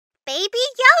Baby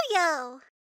Yoyo.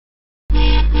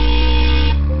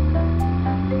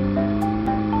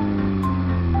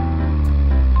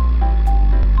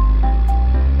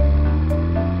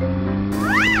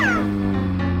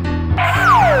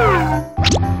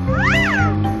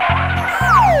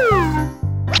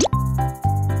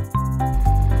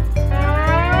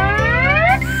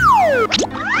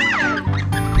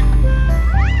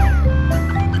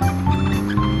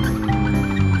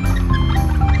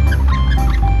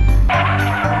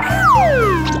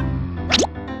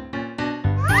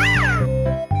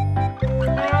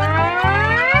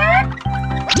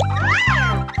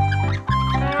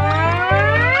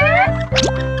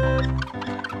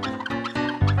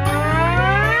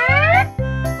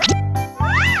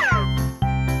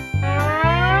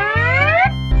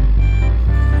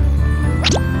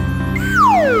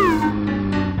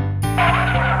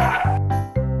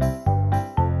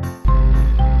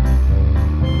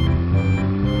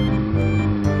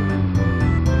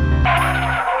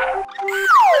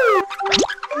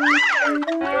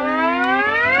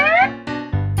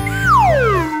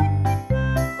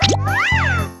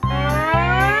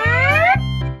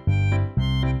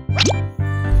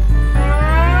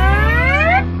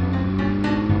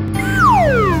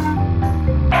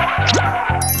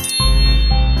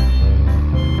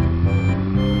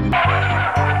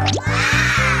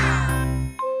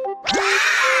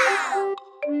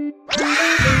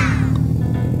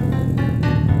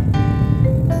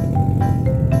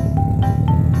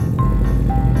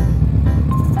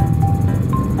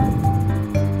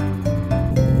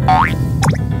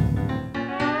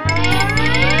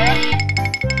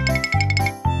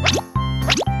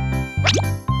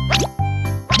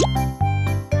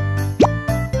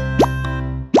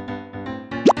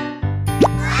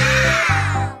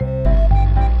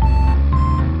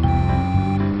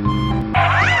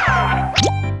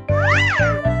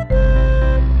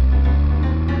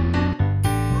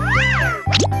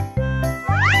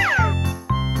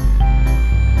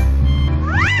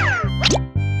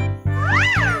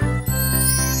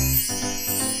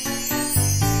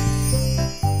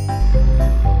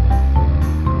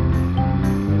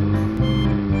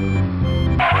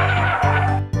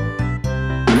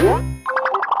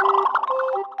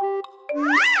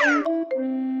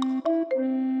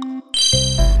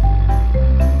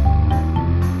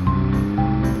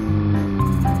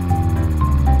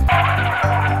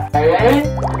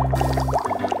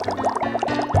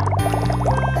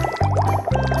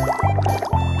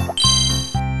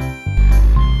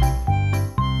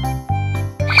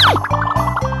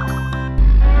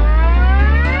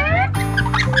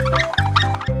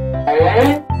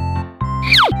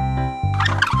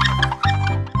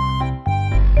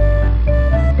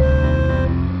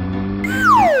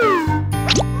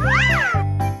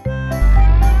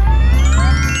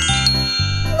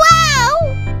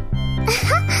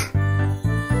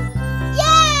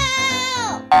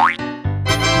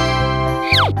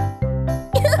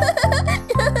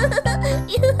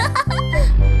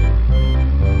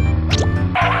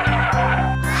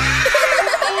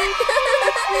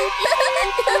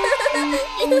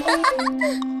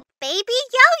 Baby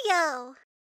Yoyo.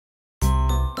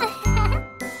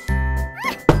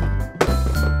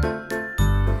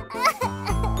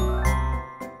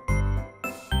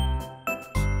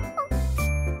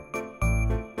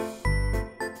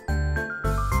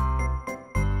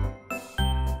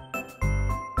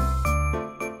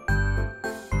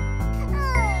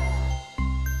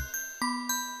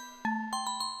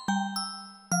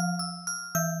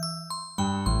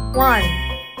 One.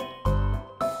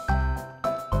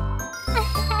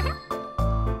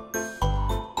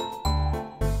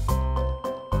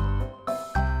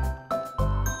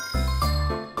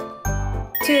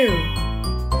 Two.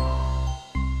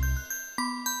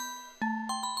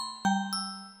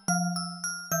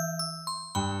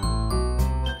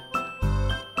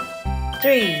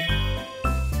 Three.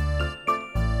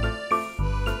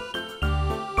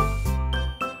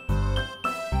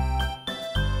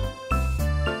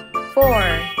 Four.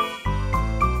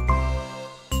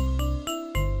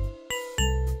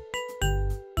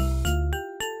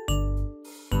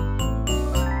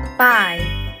 Five.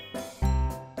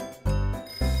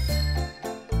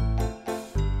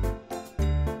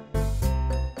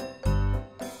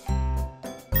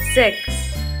 Six.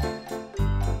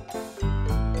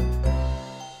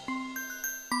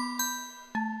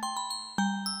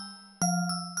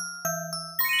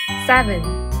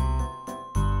 Seven.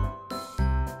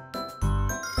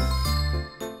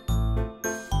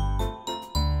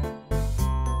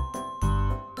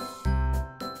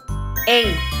 8.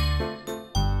 9.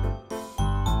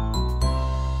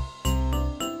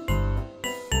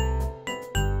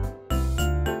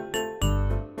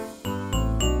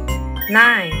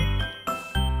 9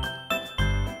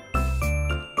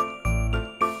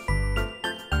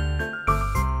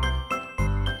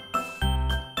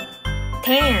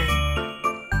 10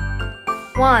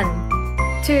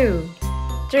 1 2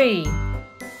 3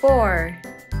 4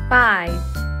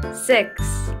 5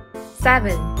 6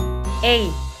 7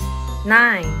 8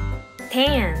 9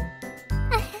 10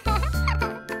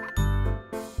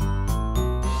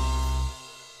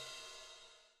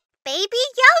 Baby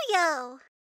Yo-Yo.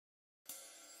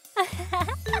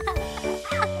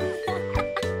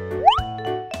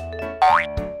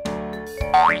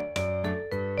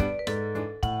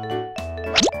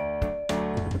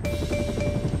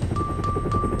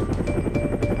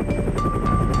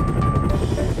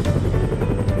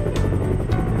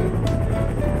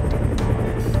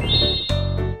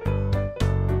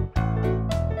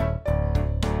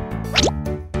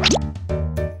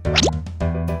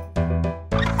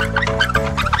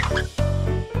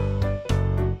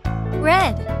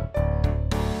 Red.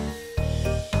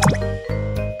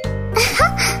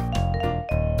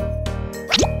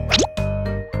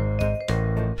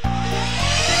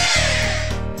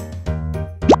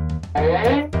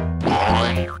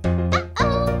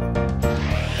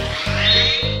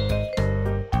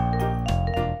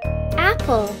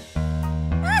 Apple.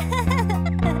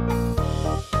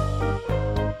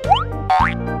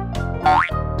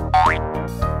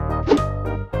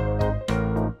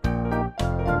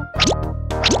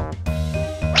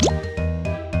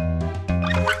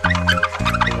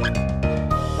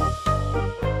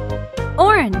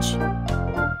 Orange.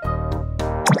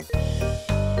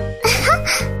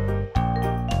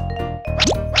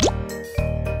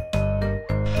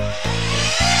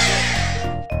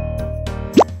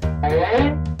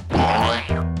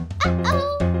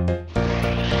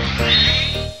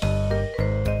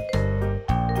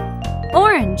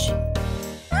 Orange.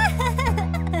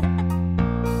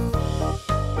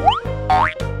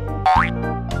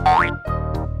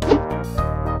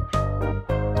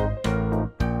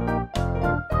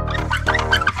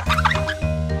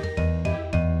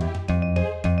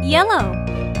 Yellow.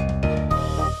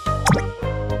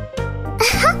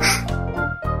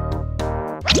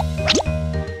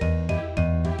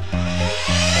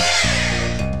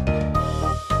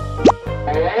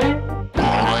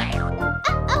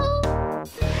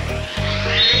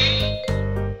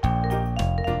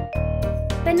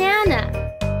 Banana.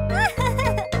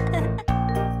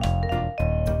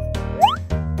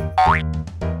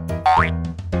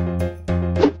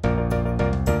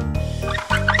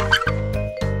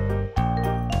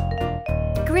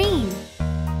 Green.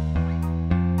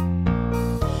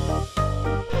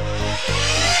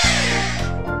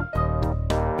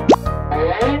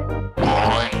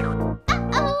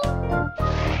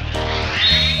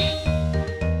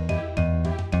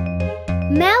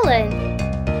 Melon.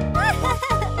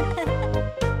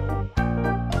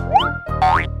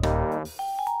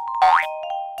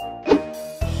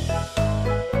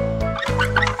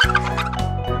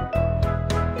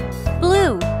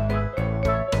 Blue.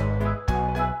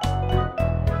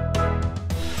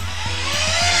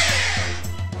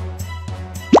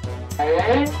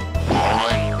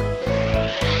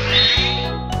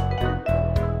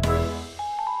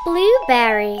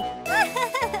 Blueberry.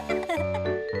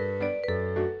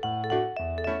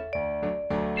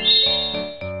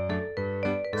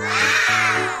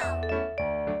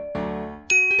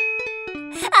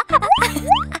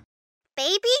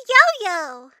 Baby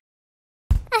Yo-Yo.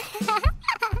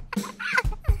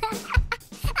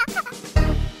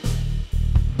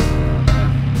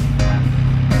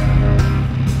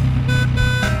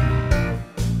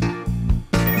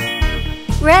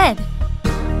 Red.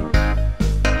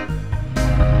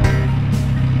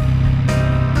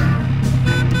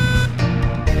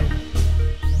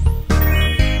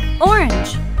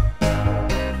 Orange.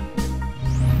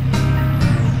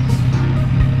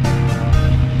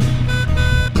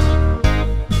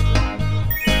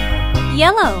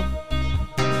 Yellow.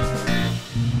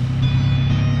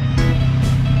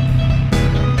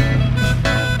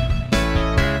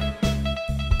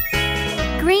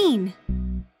 Green.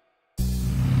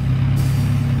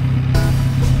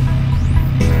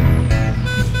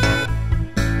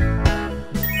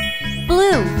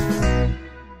 Blue.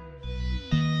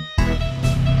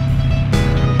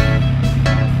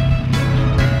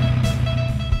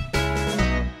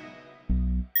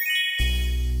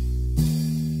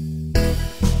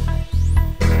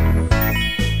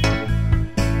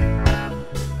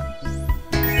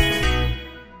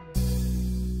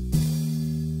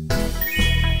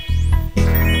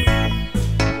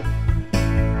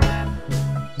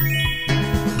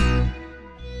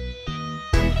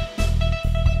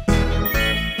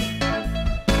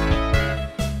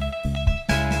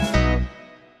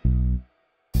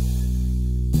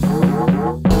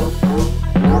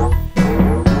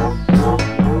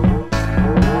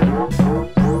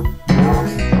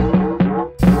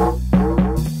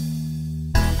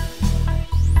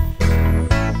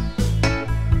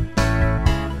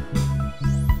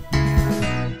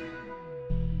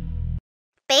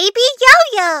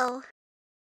 Yoyo!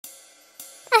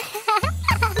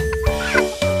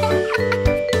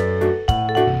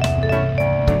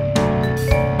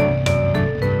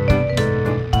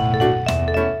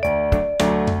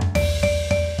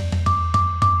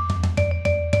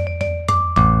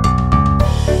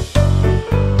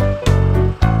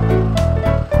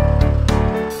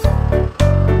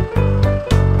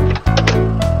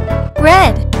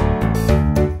 Red.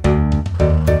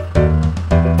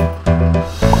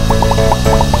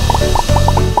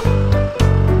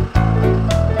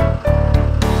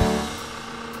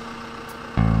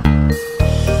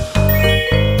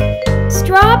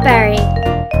 Strawberry.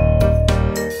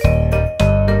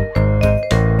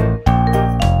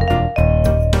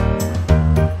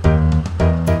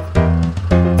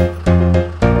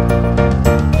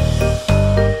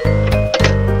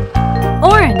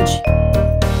 Orange.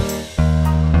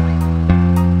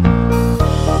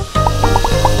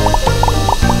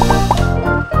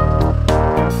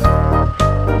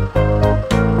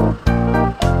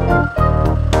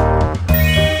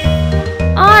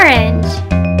 Orange.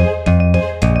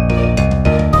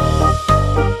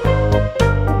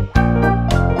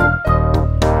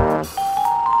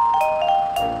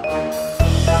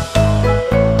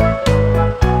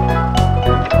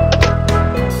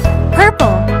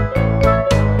 Purple.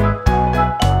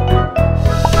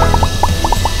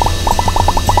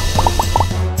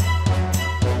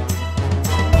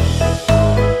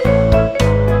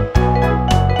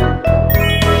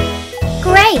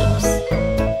 Grapes.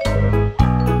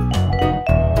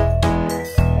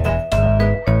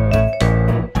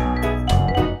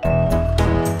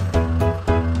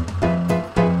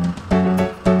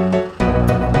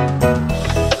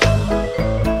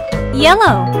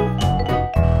 Yellow.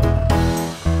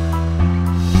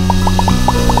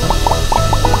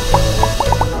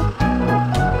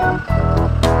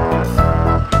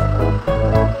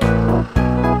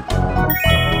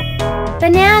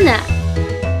 Banana.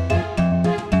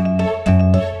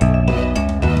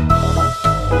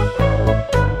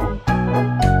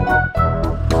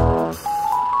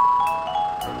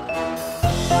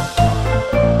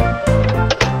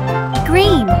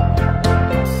 Green.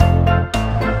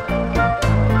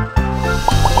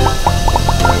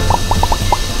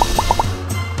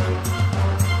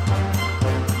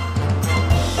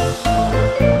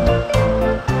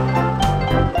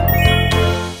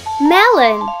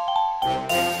 Melon.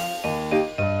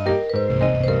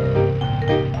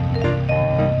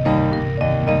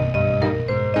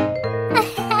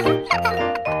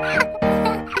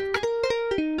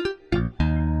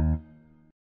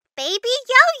 Baby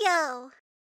Yoyo!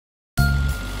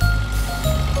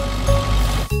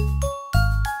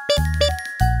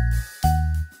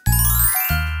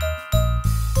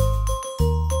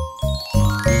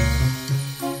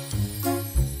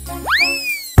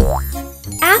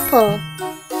 Apple.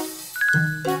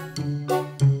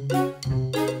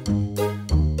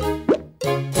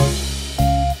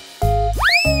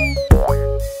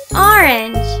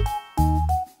 Orange.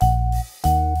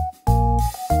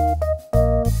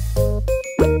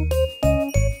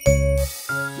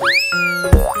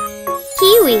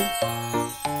 Kiwi.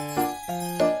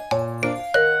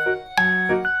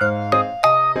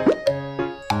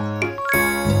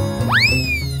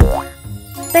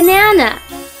 Banana.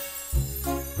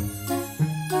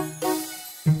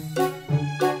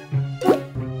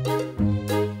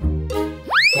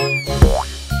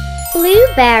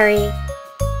 Blueberry.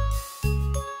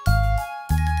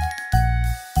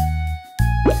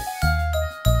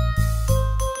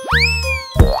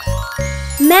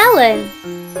 Melon.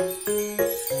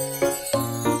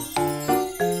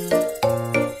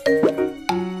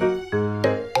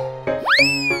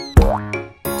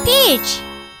 Peach.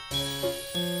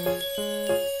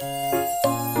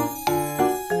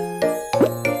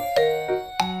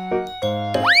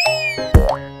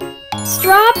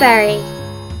 Strawberry.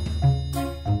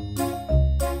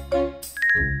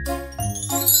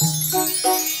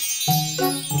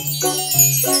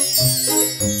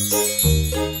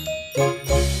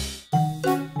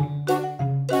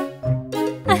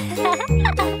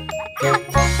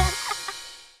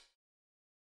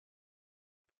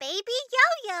 Baby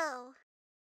Yoyo!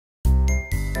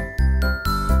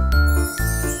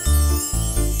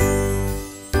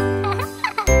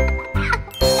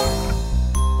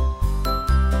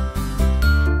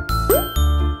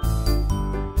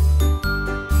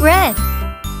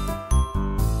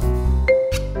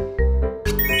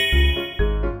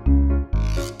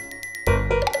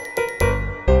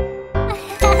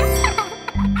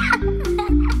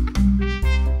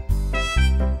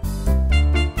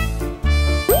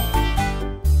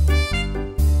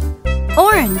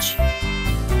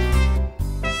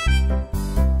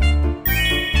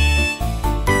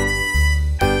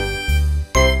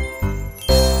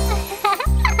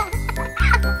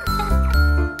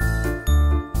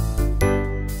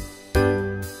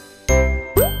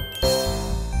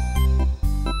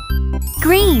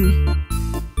 Green.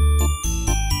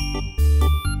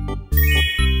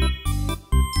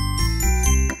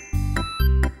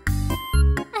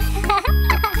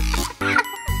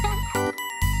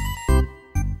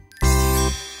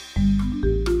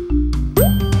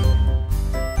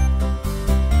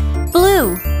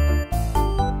 Blue.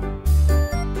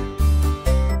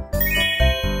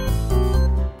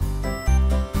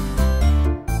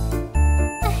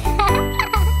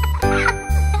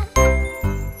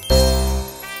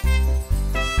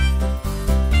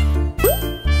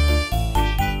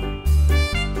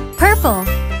 Purple.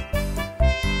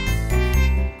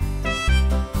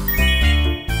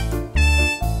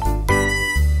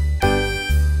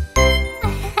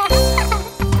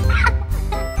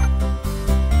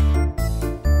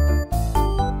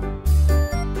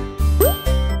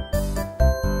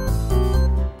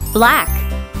 Black.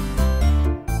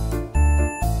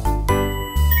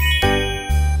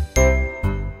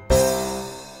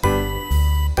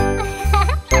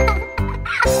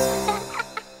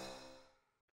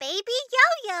 Baby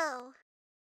Yo-Yo.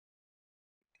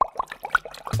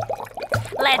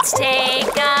 Let's take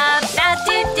a bath,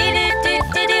 do do do do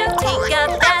do do. Take a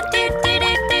bath, do do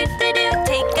do do do do.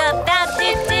 Take a bath, do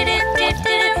do do do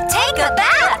do do. Take a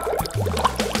bath.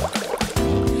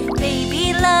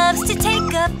 Baby loves to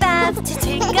take a bath, to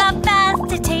take a bath,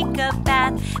 to take a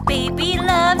bath. Baby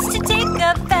loves to take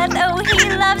a bath. Oh, he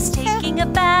loves taking a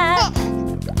bath.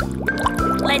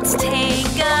 Let's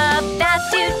take a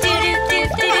bath, do do do do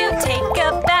do do. Take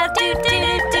a bath, do do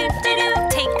do do do do.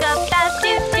 Take a bath,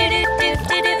 do do do do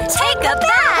do do. Take a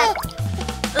bath.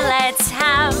 Let's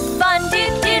have fun, do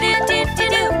do do do do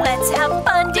do. Let's have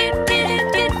fun, do do do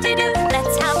do do do.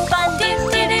 Let's have fun, do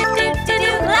do do do do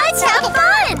do. Let's have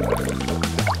fun.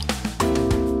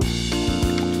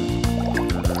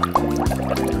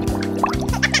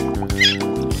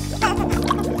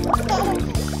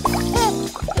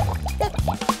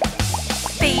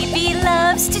 Baby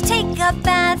loves to take a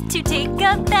bath, to take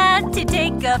a bath, to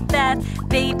take a bath.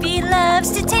 Baby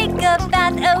loves to take a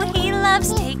bath. Oh, he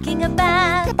loves taking a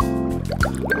bath.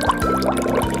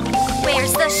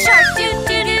 Where's the shark? Do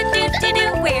do do do do do.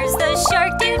 Where's the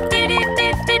shark? Do do do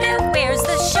do do do. Where's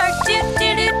the shark? Do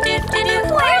do do do do do.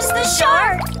 Where's the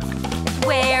shark?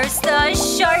 Where's the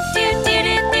shark? Do do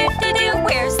do do do do.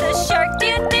 Where's the shark?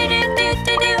 Do do do do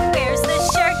do do. Where's the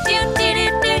shark? Do do do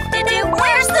do do do.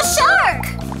 Where's the shark?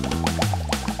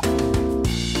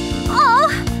 Oh,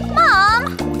 Mom!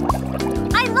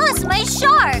 I lost my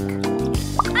shark.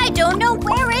 I don't know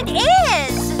where it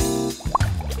is.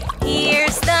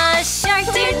 Here's the shark,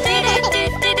 do do do do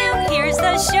do do. Here's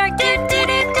the shark, do do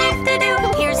do do do do.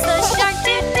 Here's the shark,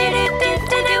 do do do do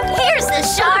do do. Here's the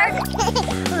shark.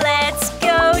 Let's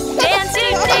go dance, do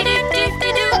do do do do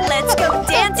do. Let's go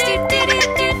dance, do do do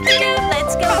do do do.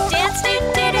 Let's go dance, do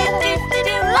do do do do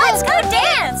do. Let's go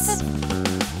dance.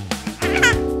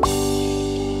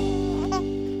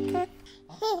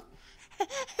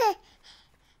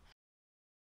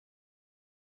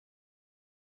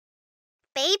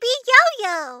 Baby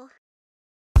Yo-Yo.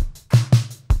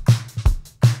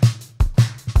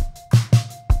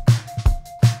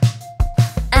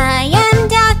 I am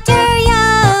Dr.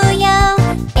 Yo-Yo,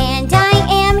 and I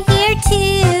am here to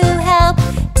help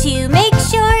to make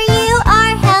sure you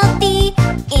are healthy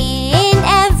in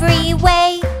every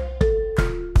way.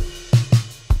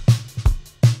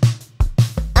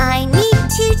 I need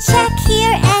to check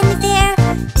here and there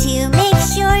to make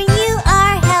sure you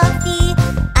are healthy.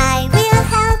 I will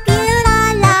help you, la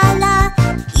la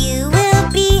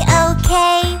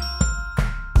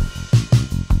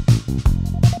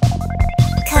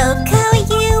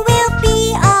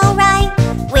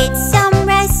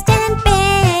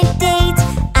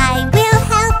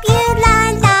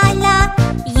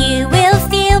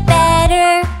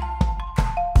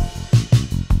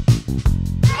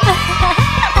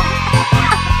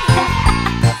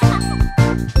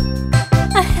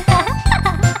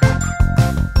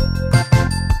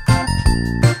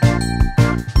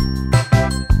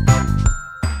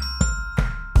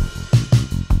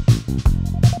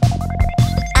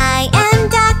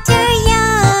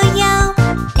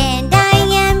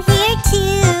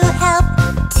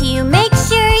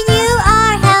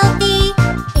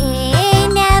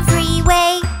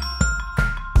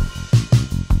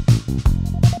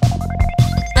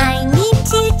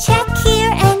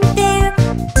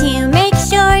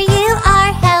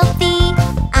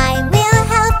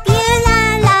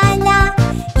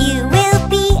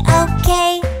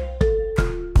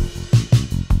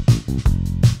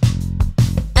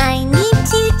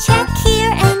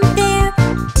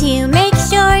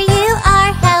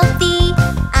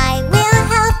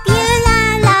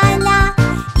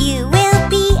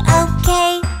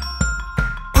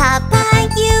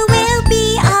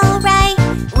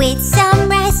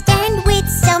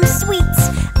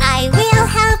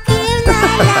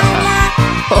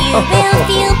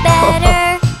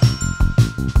better.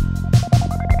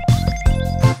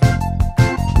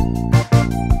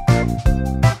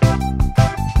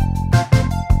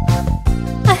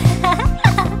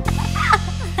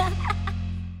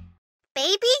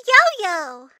 Baby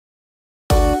Yo-Yo.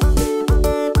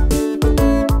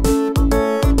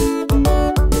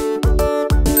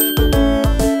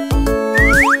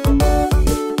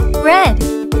 Red.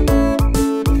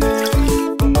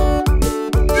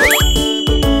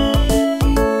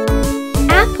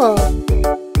 Apple.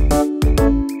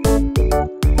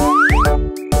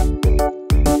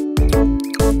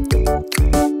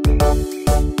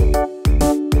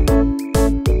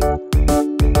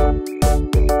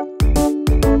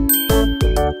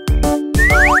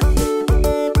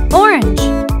 Orange.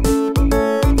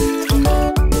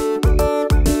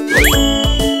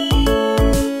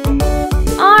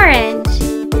 Orange.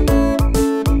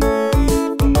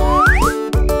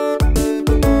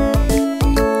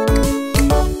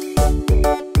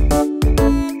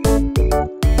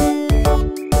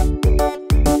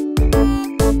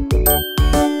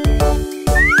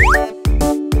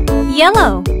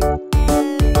 Yellow.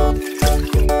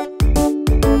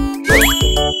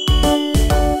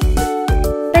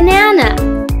 Banana.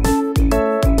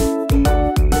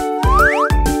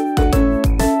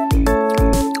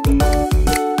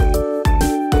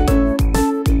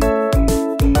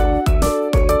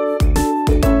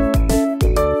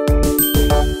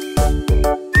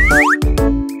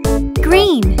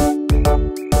 Green.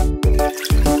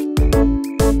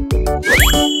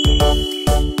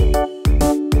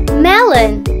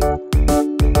 Melon.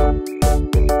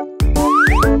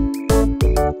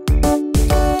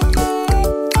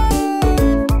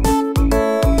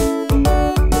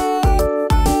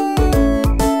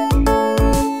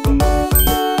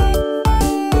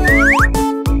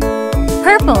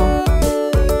 Purple.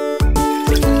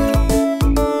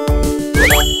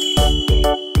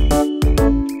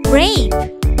 Grape.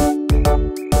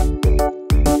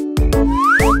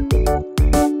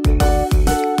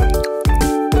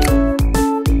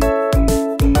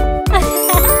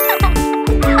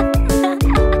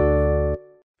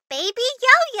 Baby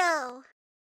Yo-Yo.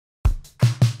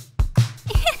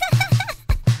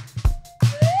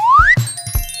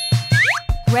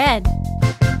 Red.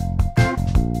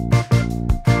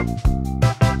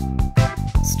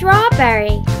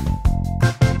 Strawberry.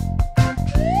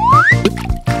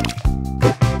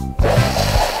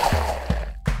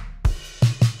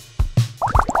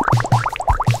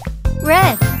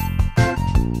 Red.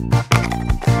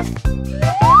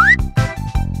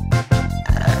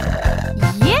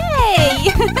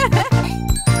 Yay!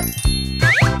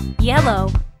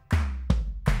 Yellow.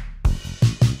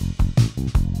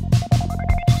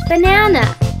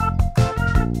 Banana.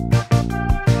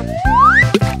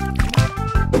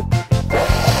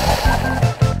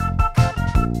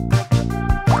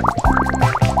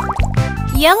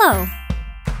 Yellow.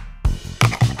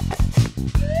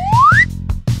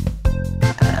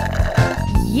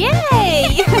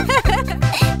 Yay!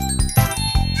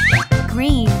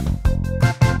 Green.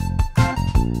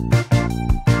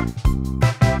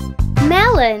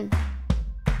 Melon.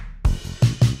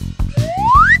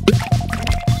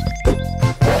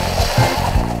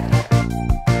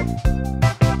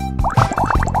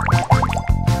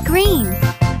 Green.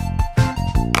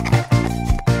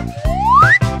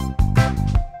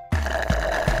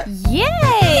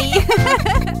 Yay!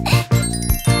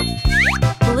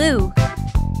 Blue.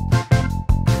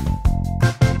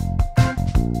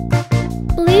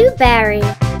 Blueberry.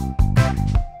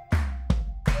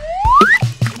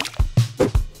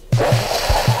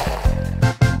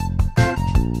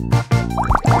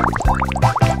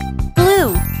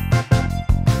 Blue.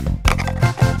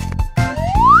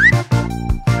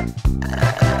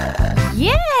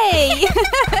 Yay!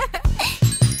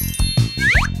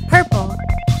 Purple.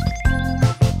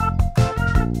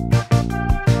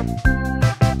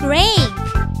 Grape.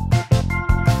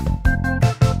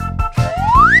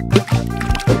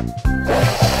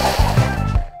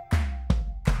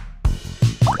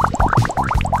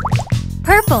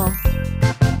 Purple.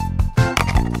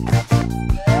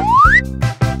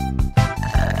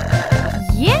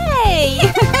 Yay!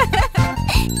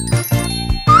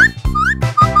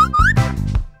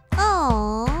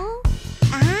 Oh.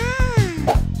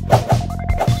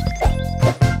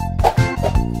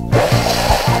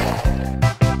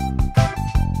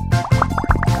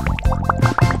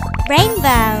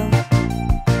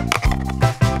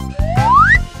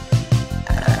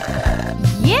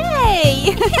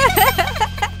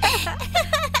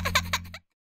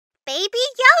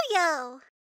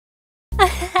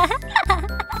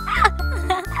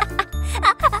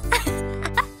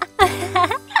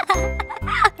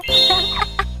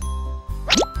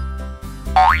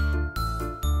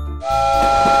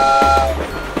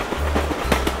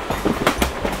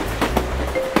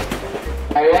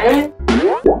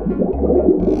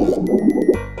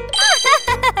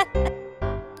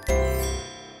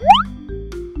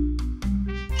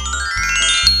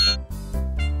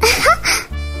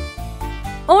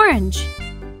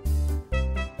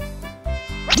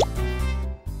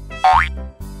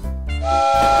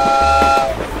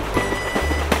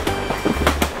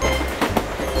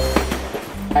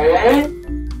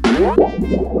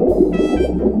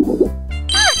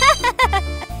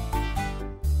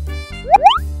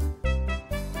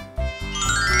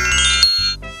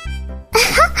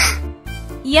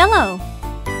 Yellow.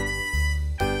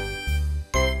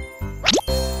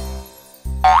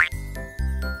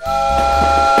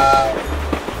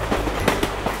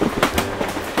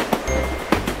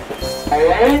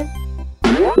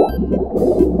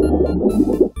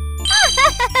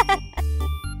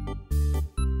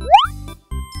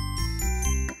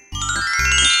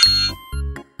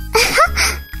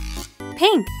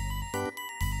 Pink.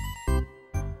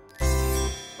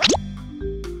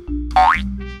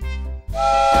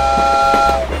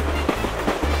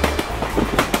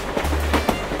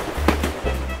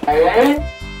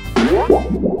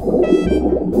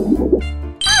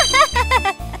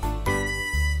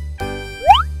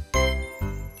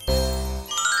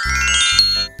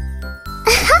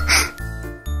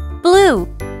 Blue.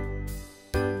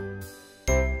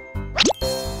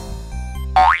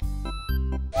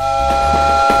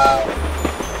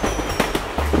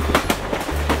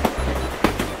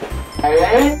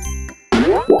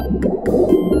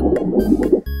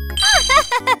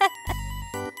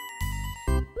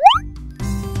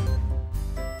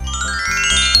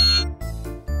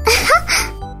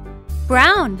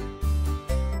 Brown.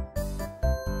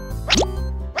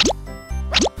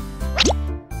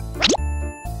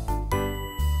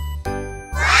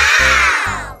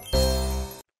 Wow!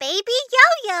 Baby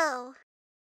Yoyo.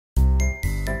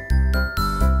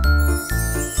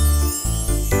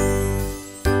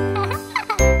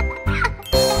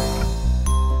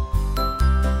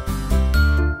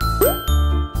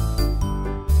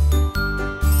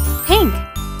 Pink.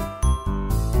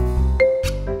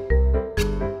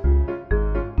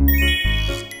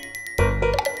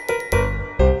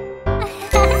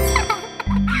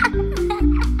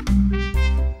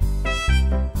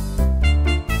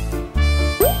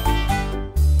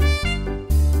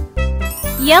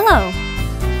 Yellow.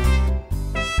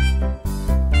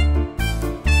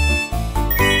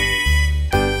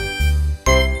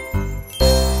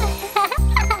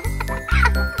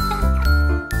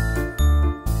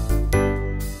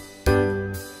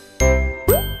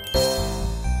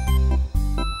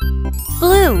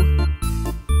 Blue.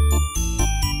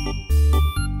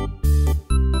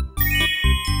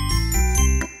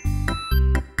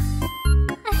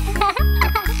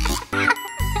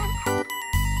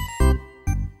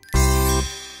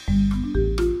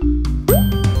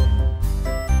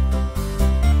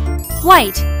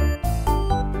 White.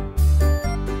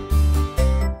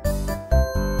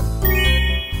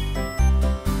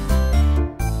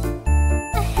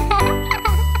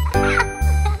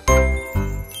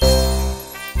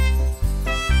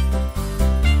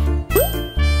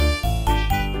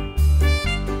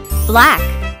 Black.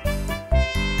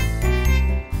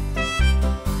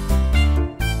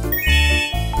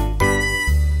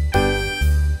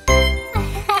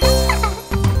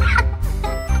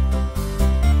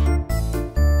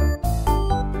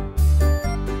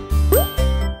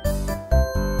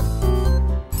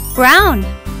 Brown.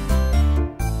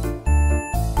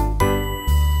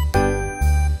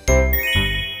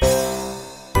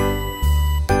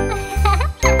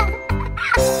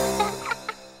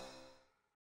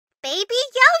 Baby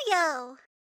Yoyo.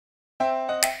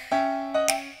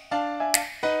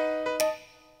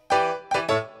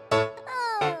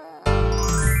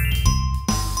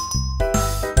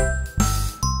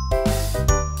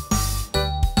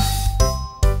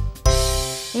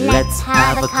 Let's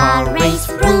have a car race.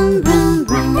 Vroom, vroom,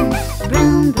 vroom.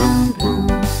 Vroom, vroom, vroom.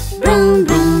 Vroom,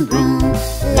 vroom, vroom.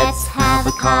 Let's have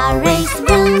a car race.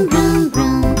 Vroom, vroom,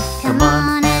 vroom. Come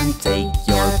on and take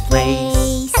your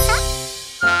place.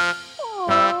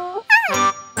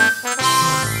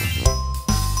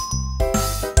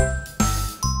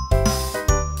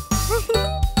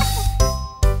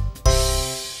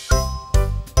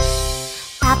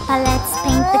 Papa, let's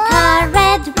paint the car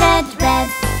red, red, red.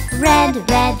 Red,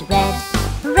 red, red.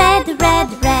 Red, red,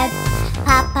 red.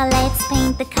 Papa, let's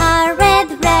paint the car red,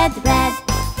 red, red.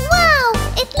 Wow,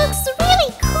 it looks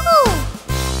really cool.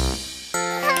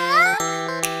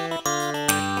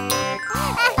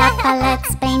 Papa,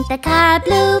 let's paint the car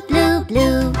blue, blue,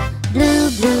 blue. Blue,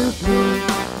 blue, blue.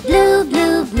 Blue,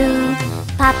 blue, blue.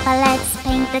 Papa, let's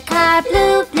paint the car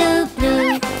blue, blue,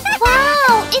 blue.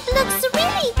 Wow, it looks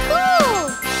really cool.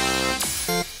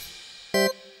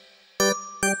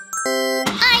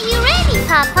 Are you ready,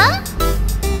 Papa?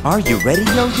 Are you ready,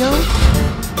 Yo-Yo?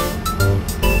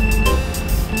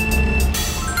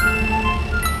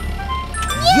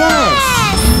 Yes!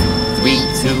 3,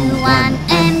 2, 1,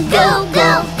 and go,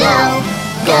 go, go!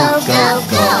 Go, go,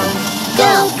 go!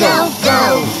 Go, go,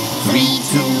 go! 3,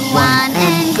 2, 1,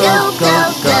 and go,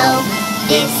 go, go!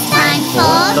 It's time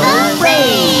for the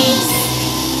race!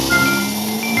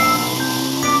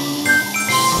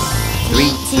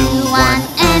 1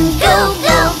 and go,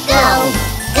 go, go.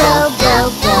 Go, go,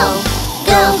 go.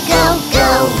 Go, go, go.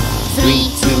 3,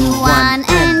 2, 1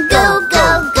 and go, go,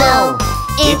 go.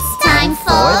 It's time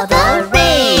for the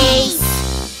race.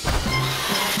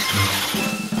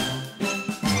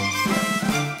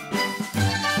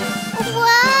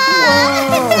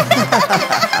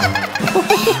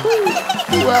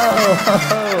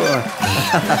 Whoa!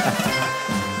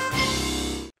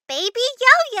 Baby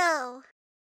Yo-Yo.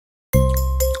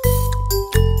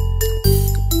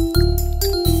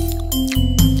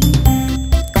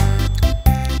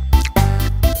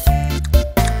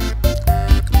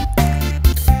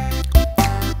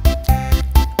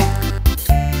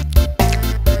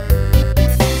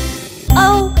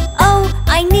 Oh, oh,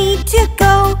 I need to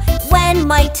go when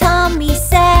my tummy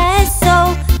says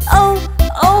so. Oh,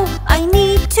 oh, I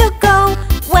need to go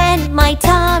when my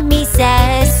tummy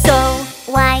says so.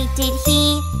 Why did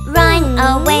he run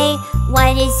away?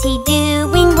 What is he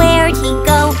doing? Where'd he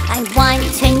go? I want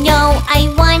to know, I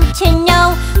want to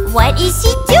know. What is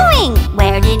he doing?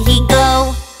 Where did he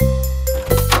go?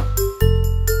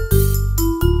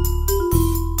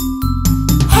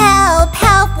 Help,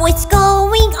 help, what's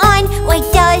going on? Why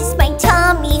does my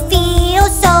tummy feel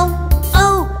so?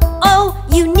 Oh, oh,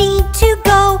 you need to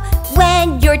go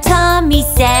when your tummy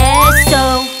says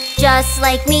so. Just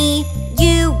like me,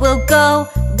 you will go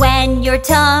when your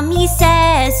tummy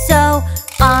says so.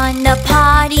 On the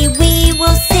potty we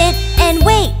will sit and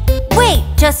wait, wait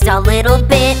just a little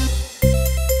bit.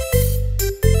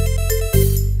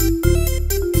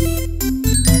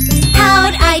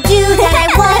 How'd I do that? I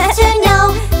want to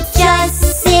know.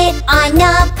 Just sit on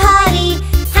the potty.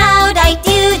 How'd I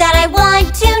do that? I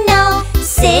want to know.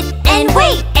 Sit and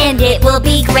wait and it will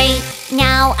be great.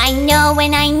 Now I know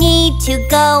when I need to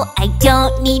go. I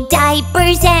don't need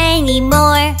diapers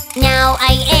anymore. Now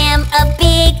I am a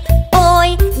big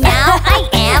boy. Now I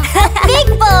am a big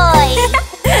boy.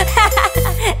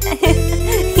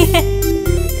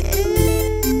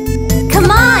 Come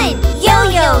on,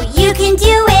 Yo-Yo, you can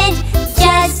do it.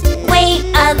 Just wait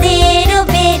a little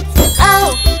bit.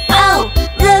 Oh, oh,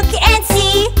 look and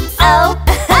see. Oh,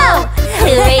 oh,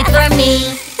 hooray for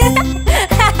me.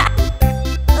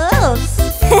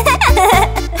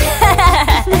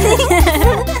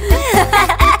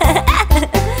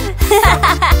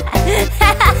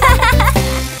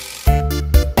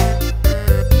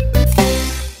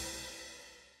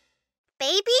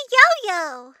 Baby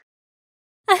Yo-Yo.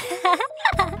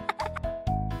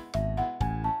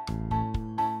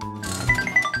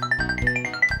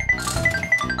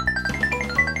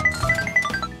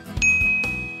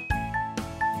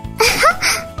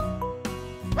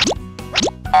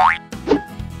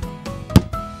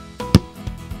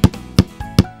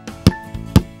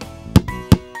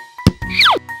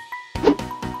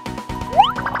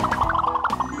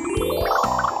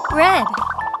 Red.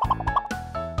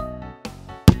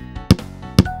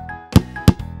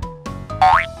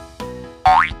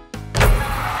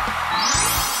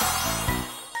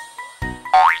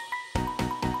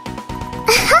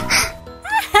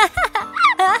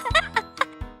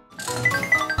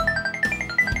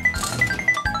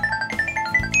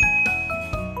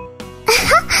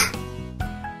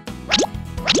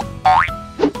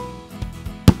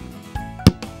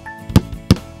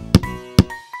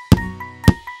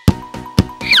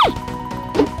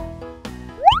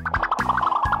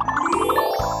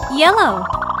 Yellow.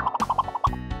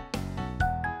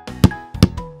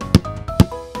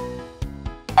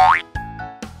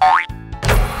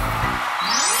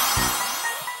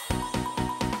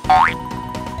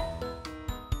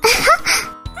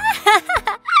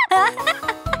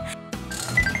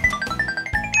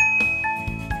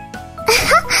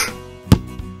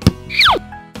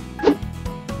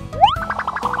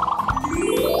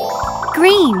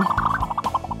 Green.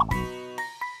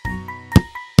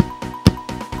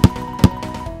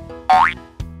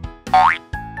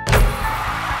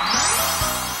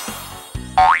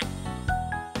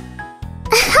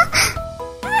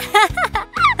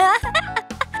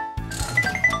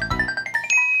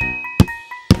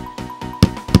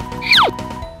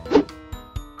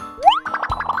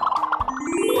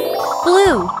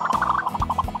 Blue.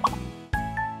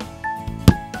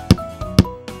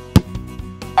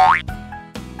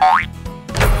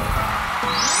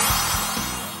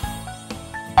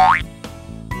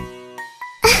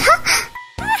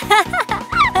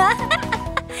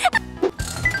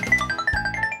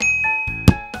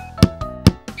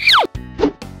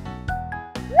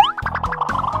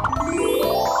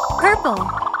 Purple.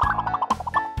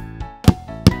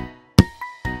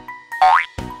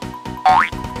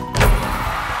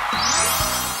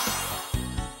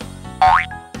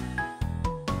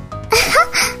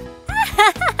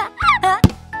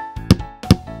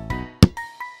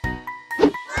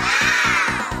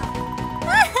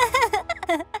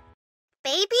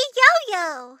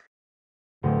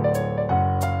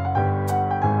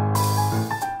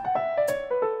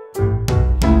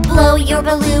 Blow your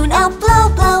balloon up, blow,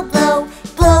 blow, blow.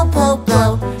 Blow, blow,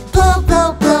 blow. Blow,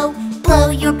 blow, blow. Blow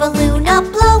your balloon up,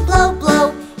 blow, blow,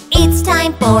 blow. It's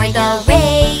time for the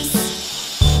race.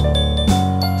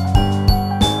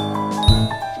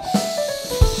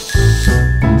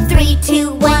 3,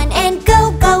 2, 1, and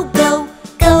go, go, go.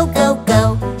 Go, go,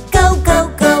 go. Go, go,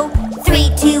 go.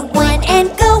 3, 2, 1, and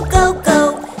go, go,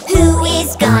 go. Who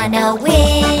is gonna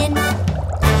win?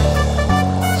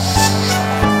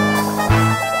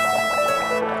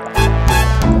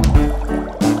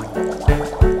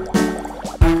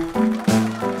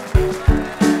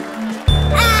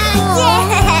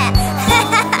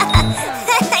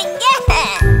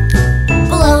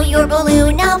 Blow your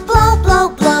balloon up, blow, blow,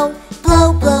 blow.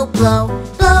 Blow, blow, blow.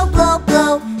 Blow, blow,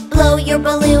 blow. Blow your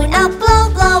balloon up, blow,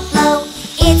 blow, blow.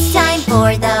 It's time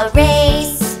for the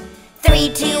race. 3,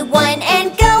 2, 1,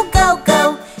 and go, go,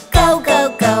 go. Go, go,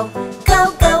 go.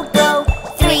 Go, go, go.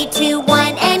 3, 2,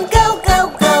 1, and go, go,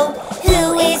 go.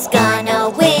 Who is gonna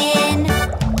win?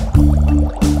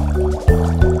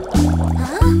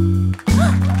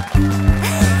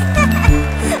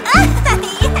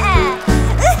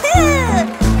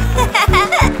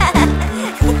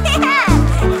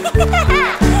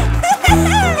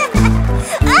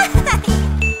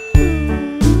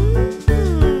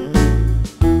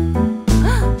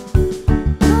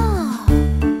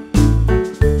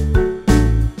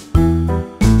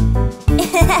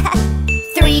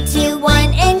 Three, two,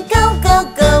 one, and go, go,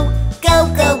 go. Go,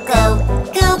 go, go.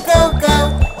 Go, go, go.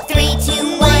 3,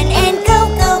 2, 1, and go,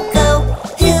 go, go.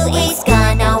 Who is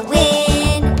gonna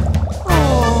win?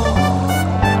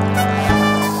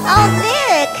 Oh,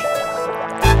 look!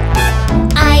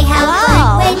 I have fun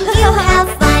when you have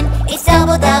fun. It's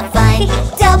double the fun,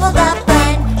 double the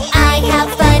fun. I have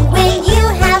fun when you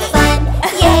have fun.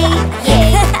 Yay, yay,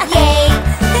 yay.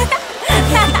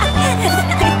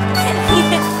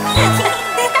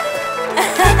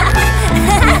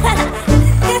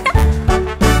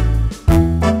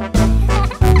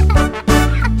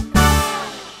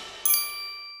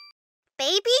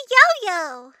 Baby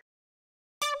Yo-Yo!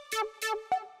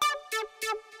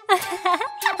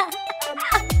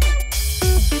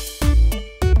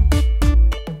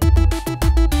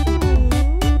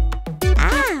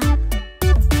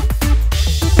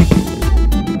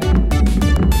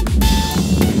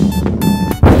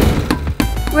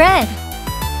 Red.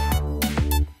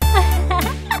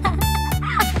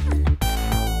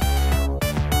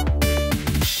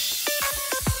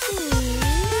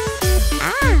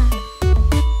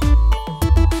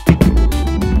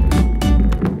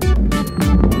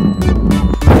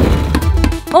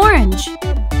 Orange.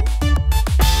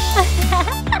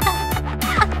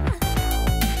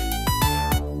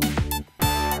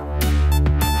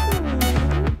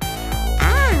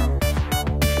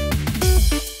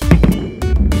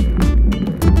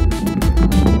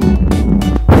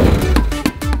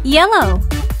 Yellow.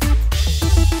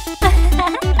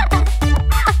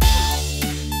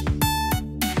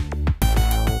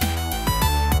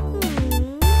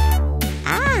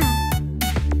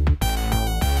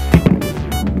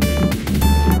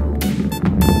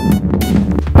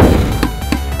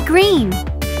 Green.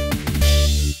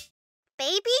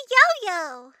 Baby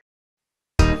Yo-Yo!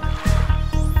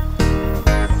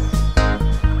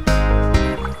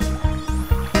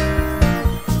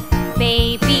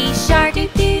 Baby shark,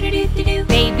 doo-doo-doo-doo-doo.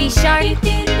 Baby shark,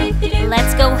 doo-doo-doo-doo-doo.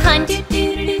 Let's go hunt,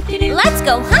 doo-doo-doo-doo-doo. Let's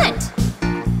go hunt.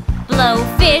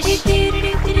 Blowfish,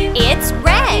 it's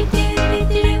red.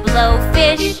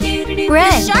 Blowfish,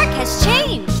 red. The shark has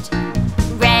changed.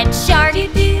 Red shark,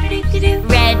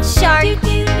 red shark,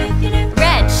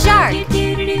 red shark,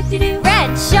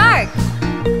 red shark.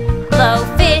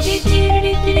 Blowfish,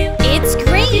 it's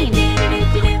green.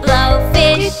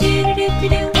 Blowfish,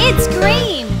 it's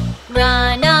green.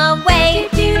 Run away,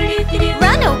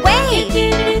 run away,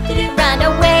 run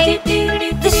away.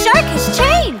 The shark has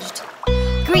changed.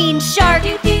 Green shark,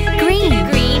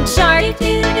 green shark,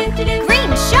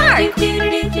 green shark,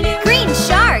 green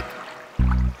shark.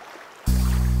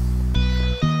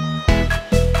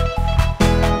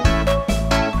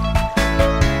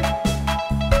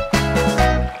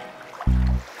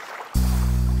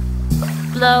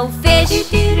 Blowfish,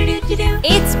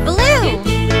 it's blue.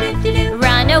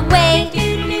 Run away,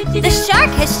 the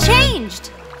shark has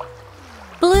changed.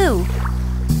 Blue.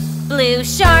 Blue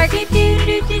shark,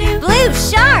 blue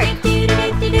shark,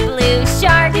 blue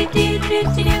shark,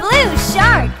 blue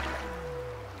shark.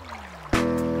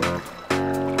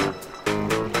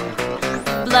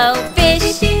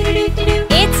 Blowfish,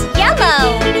 it's yellow.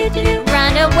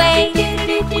 Run away,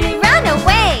 run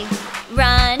away,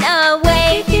 run away,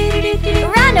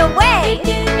 run away,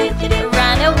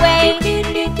 run away.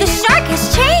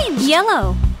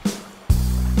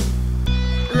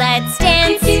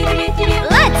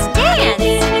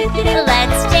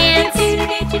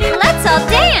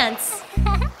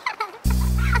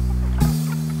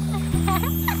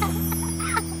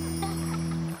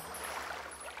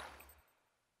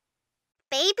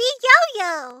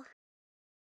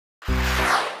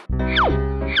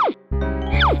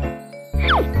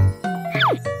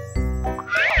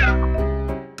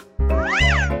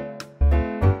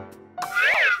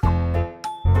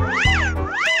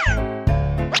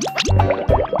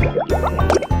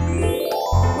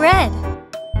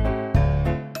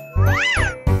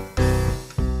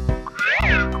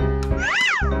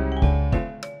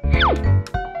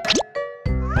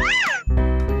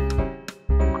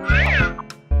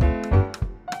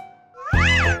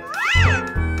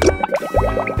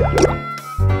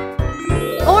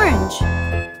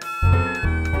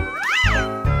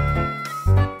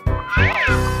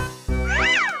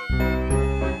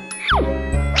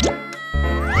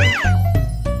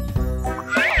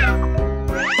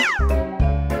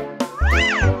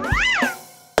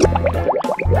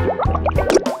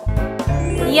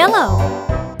 Yellow.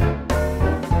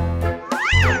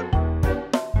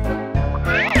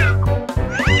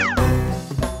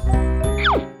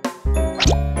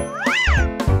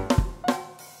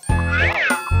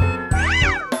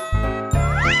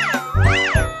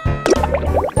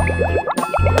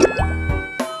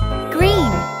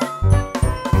 Green.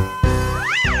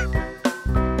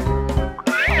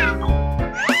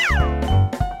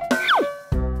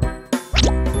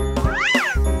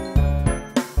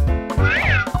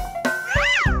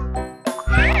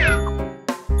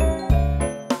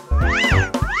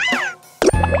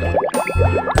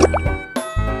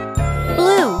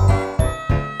 Blue.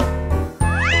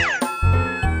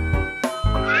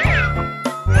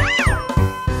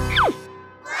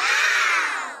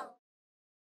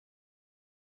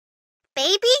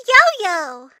 Baby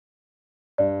Yo-Yo.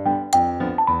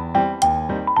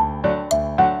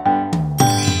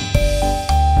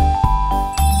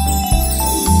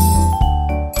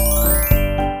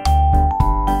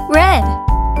 Red.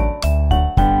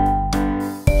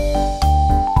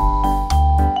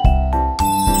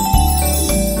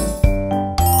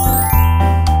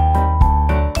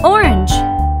 Orange.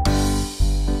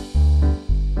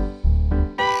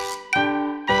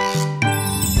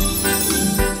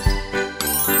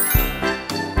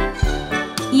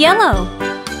 Yellow.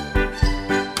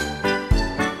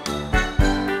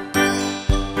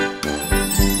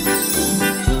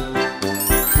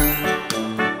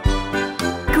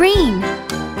 Green.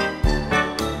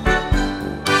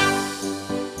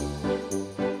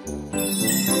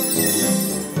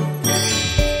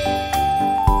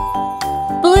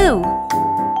 Blue.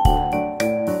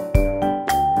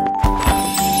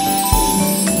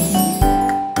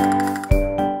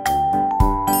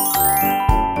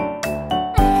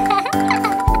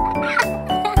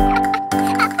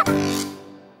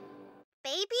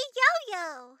 Baby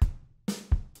Yo-Yo.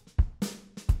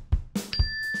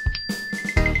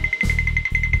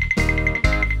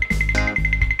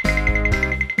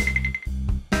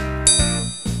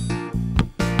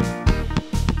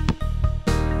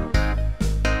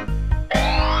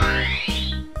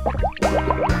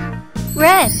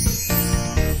 Red.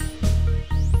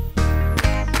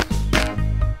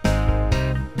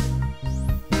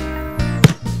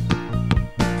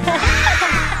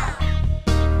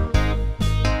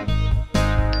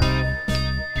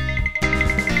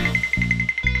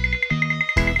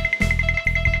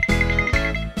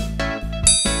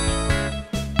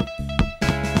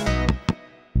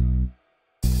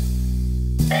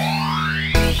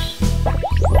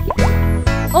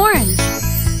 Orange.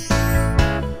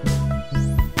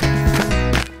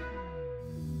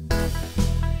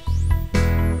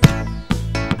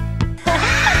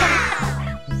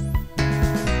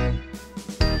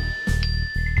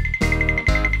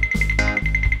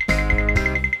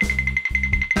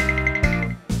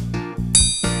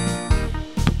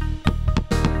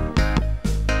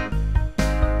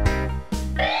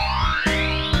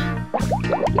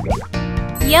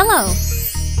 Yellow.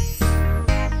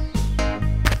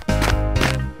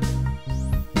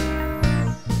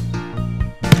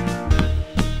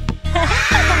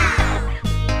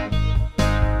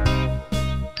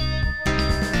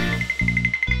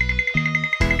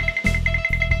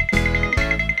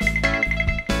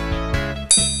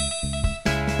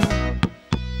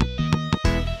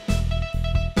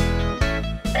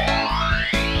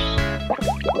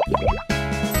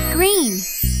 Green.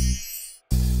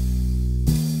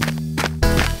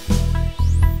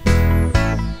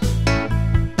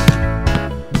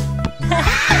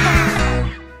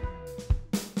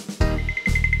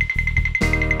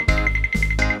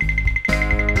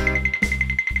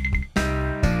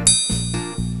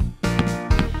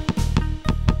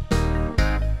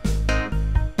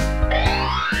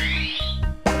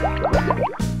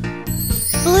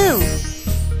 Blue.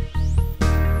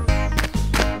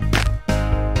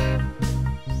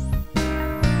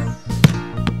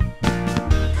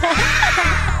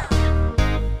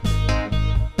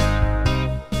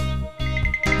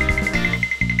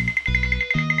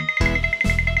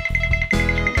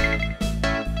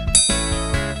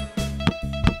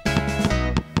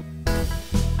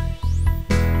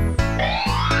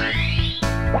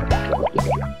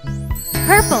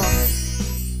 Purple.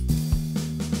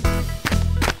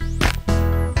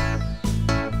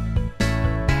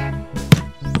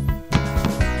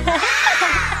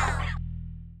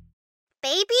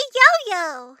 Baby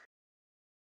Yo-Yo.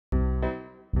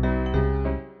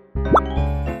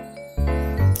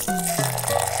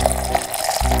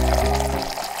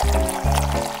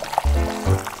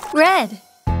 Red.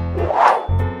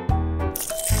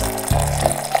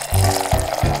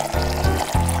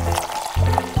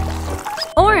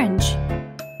 Orange.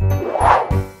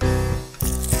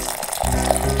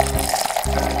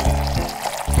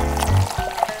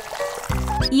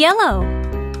 Yellow.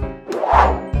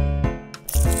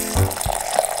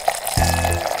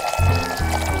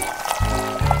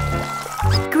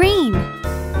 Green.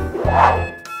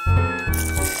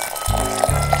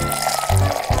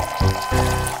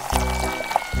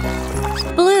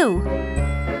 Blue.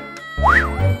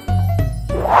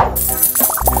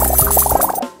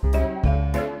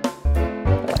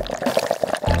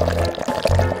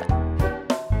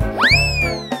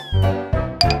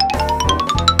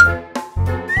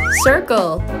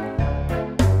 Circle.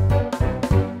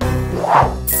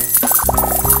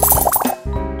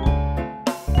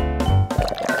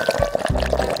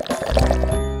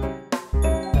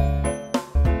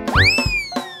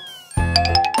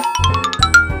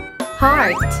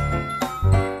 Heart.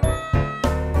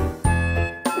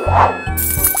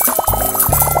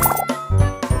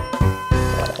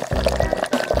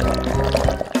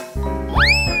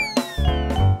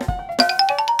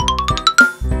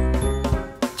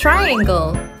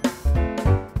 Triangle.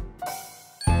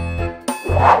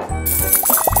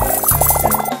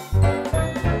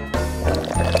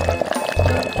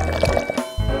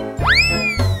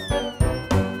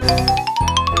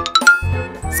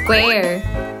 Square.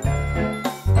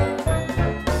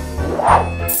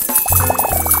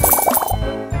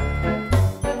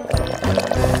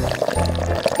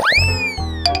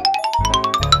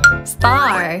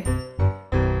 Star.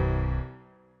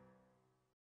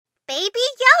 Baby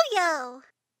Yoyo.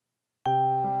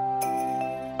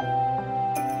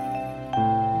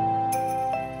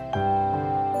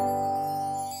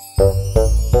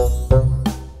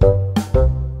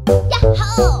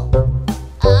 Yahoo!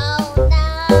 Oh no!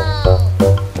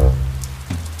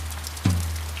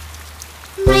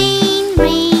 Rain,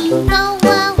 rain, go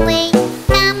away.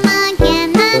 Come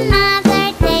again another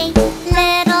day.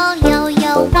 Little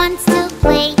Yo-Yo wants to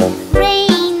play.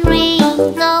 Rain, rain,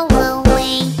 go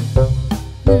away.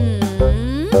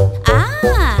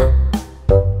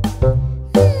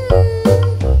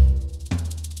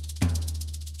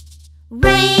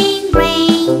 Rain,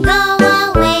 rain, go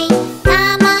away.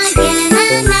 Come again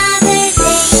another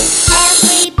day.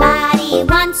 Everybody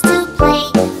wants to play.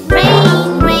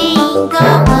 Rain, rain, go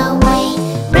away.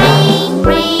 Rain,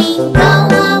 rain, go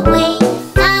away.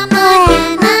 Come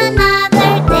again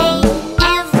another day.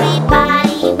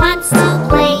 Everybody wants to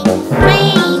play.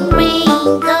 Rain,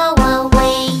 rain, go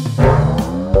away.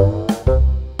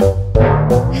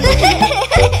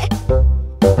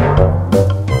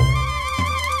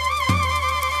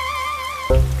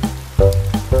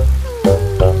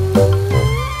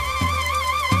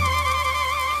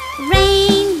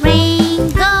 Rain, rain,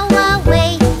 go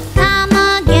away. Come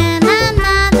again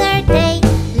another day.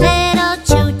 Little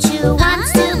Choo-Choo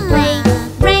wants to play.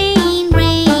 Rain,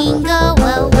 rain, go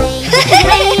away.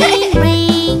 Rain,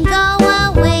 rain, go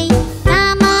away.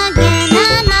 Come again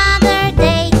another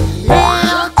day.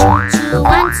 Little Choo-Choo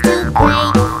wants to play.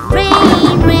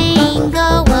 Rain, rain, go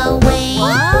away.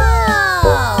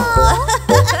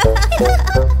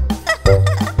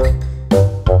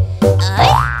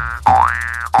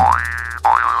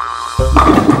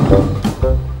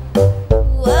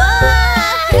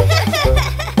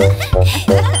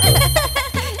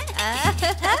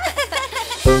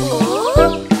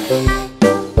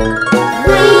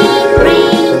 Rain,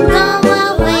 rain, go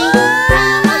away.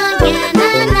 Come again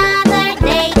another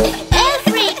day.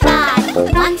 Everybody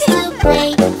wants to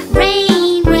play.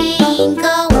 Rain, rain,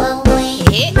 go away.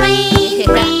 Rain,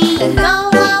 rain, go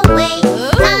away.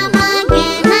 Come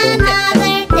again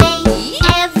another day.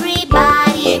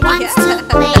 Everybody wants to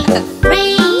play.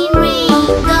 Rain, rain,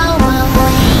 go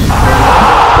away.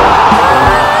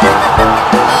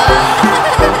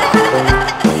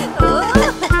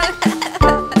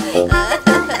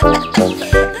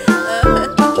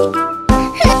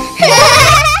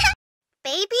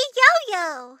 Baby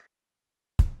Yoyo.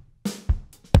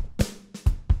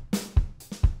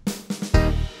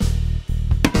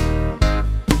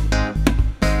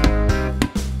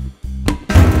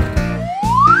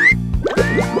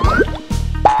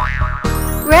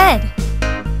 Red.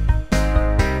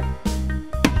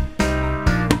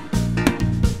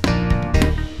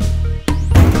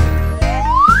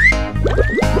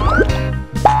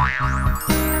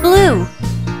 Blue.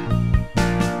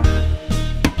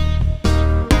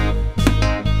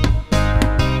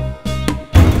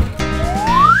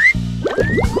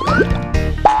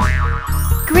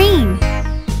 Green.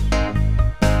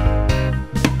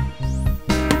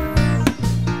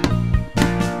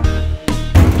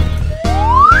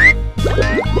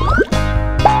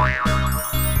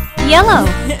 Yellow.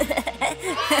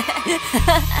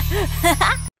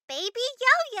 Baby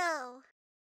Yoyo.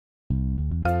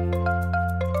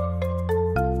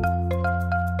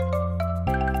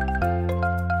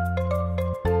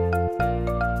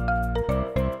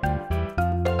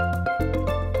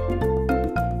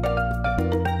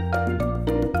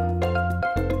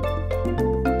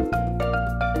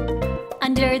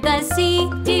 Under the sea,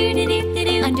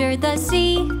 doo-doo-doo-doo-doo. Under the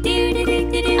sea,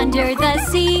 doo-doo-doo-doo-doo. Under the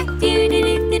sea,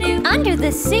 doo-doo-doo-doo-doo. Under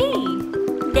the sea.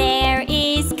 There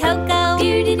is Coco,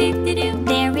 doo-doo-doo-doo-doo.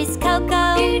 There is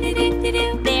Coco,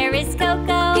 doo-doo-doo-doo-doo. There is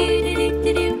Coco,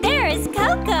 doo-doo-doo-doo-doo. There is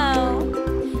Coco.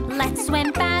 Let's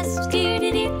swim fast,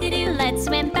 doo-doo-doo-doo-doo. Let's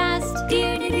swim fast,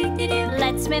 doo-doo-doo-doo-doo.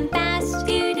 Let's swim fast,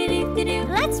 doo-doo-doo-doo-doo.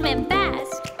 Let's swim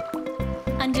fast.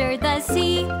 Under the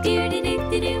sea,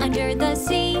 doo-doo-doo-doo-doo. Under the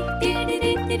sea,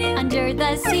 doo-doo-doo-doo-doo. Under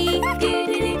the sea,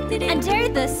 doo-doo-doo-doo-doo. Under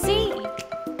the sea.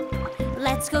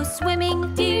 Let's go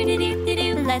swimming,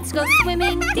 doo-doo-doo-doo-doo. Let's go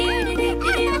swimming,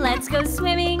 doo-doo-doo-doo-doo. Let's go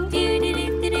swimming,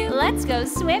 doo-doo-doo-doo-doo. Let's go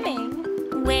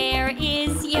swimming. Where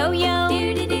is Yoyo?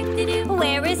 Doo-doo-doo-doo-doo.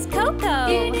 Where is Coco?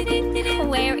 Doo-doo-doo-doo-doo.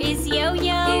 Where is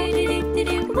Yoyo?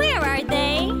 Doo-doo-doo-doo-doo. Where are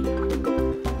they?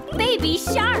 Baby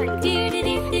Shark,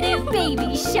 doo-doo-doo-doo-doo.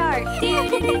 Baby Shark,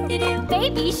 doo-doo-doo-doo-doo.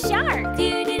 Baby Shark,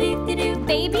 doo-doo-doo-doo-doo.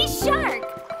 Baby Shark.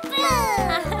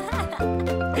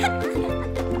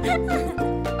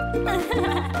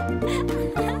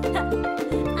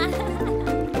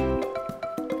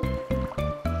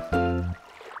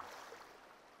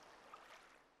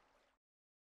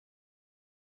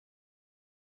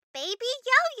 Baby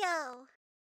Yo-Yo.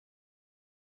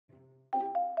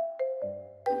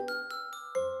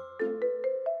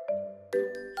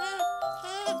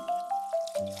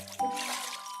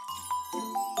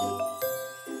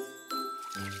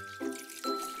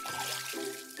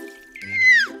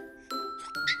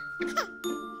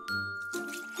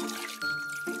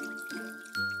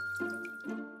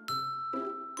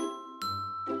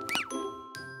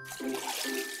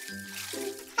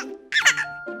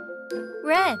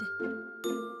 Red.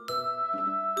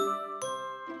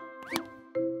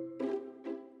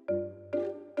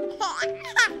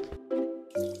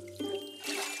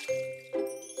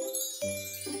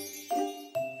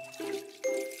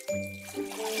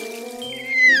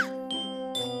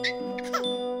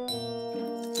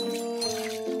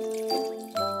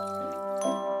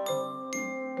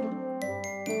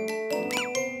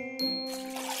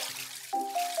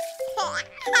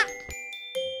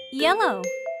 Yellow.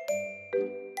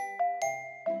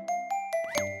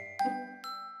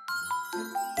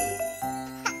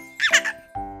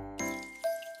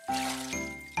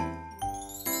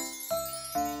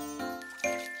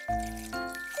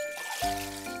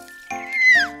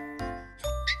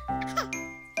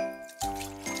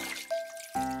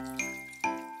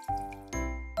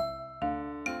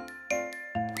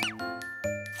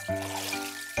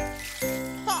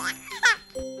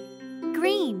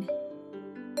 Green.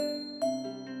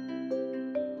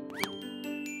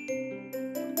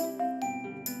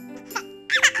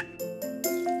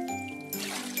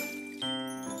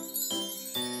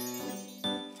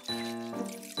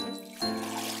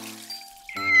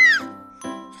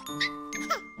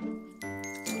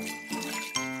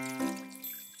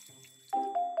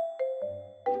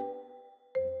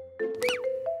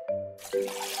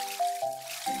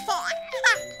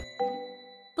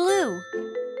 Blue.